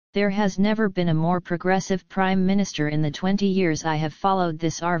There has never been a more progressive prime minister in the 20 years I have followed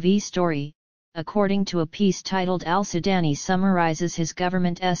this RV story, according to a piece titled Al-Sudani summarizes his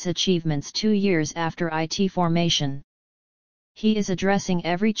government's achievements 2 years after IT formation. He is addressing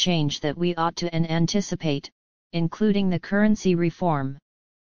every change that we ought to anticipate, including the currency reform.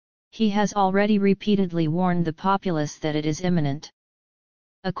 He has already repeatedly warned the populace that it is imminent.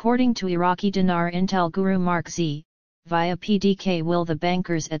 According to Iraqi Dinar Intel guru Mark Z, via PDK, will the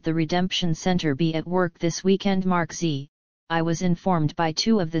bankers at the Redemption Center be at work this weekend? Mark Z, I was informed by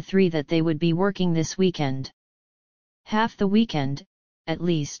 2 of the 3 that they would be working this weekend. Half the weekend, at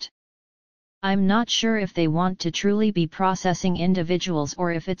least. I'm not sure if they want to truly be processing individuals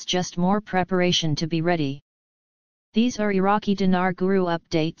or if it's just more preparation to be ready. These are Iraqi Dinar Guru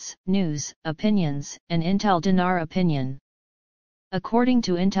updates, news, opinions, and Intel Dinar opinion. According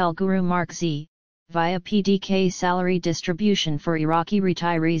to Intel Guru Mark Z, via PDK, salary distribution for Iraqi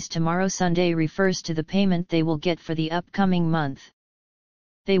retirees tomorrow Sunday refers to the payment they will get for the upcoming month.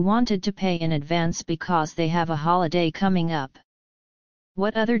 They wanted to pay in advance because they have a holiday coming up.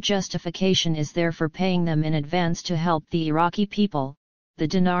 What other justification is there for paying them in advance to help the Iraqi people? The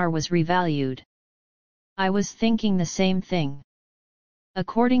dinar was revalued. I was thinking the same thing.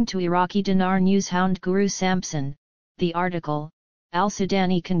 According to Iraqi Dinar newshound Guru Samson, the article,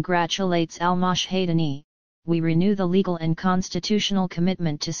 Al-Sudani congratulates Al-Mashhadani, we renew the legal and constitutional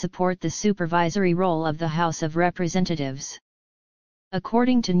commitment to support the supervisory role of the House of Representatives.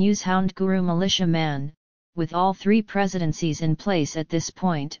 According to newshound Guru Militia Man, with all 3 presidencies in place at this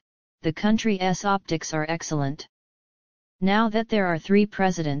point, the country's optics are excellent. Now that there are 3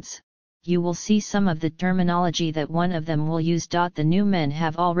 presidents, you will see some of the terminology that one of them will use. The new men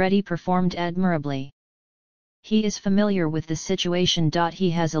have already performed admirably. He is familiar with the situation.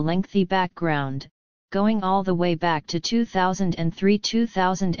 He has a lengthy background, going all the way back to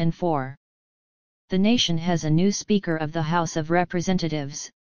 2003-2004. The nation has a new Speaker of the House of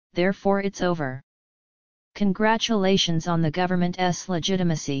Representatives, therefore it's over. Congratulations on the government's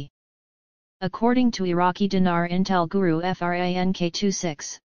legitimacy. According to Iraqi Dinar Intel Guru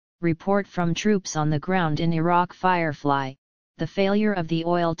FRANK26, report from troops on the ground in Iraq Firefly, the failure of the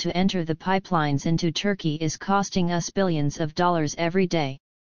oil to enter the pipelines into Turkey is costing us billions of dollars every day.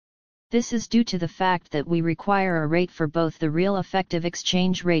 This is due to the fact that we require a rate for both the real effective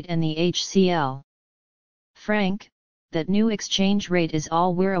exchange rate and the HCL. Frank, that new exchange rate is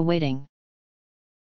all we're awaiting.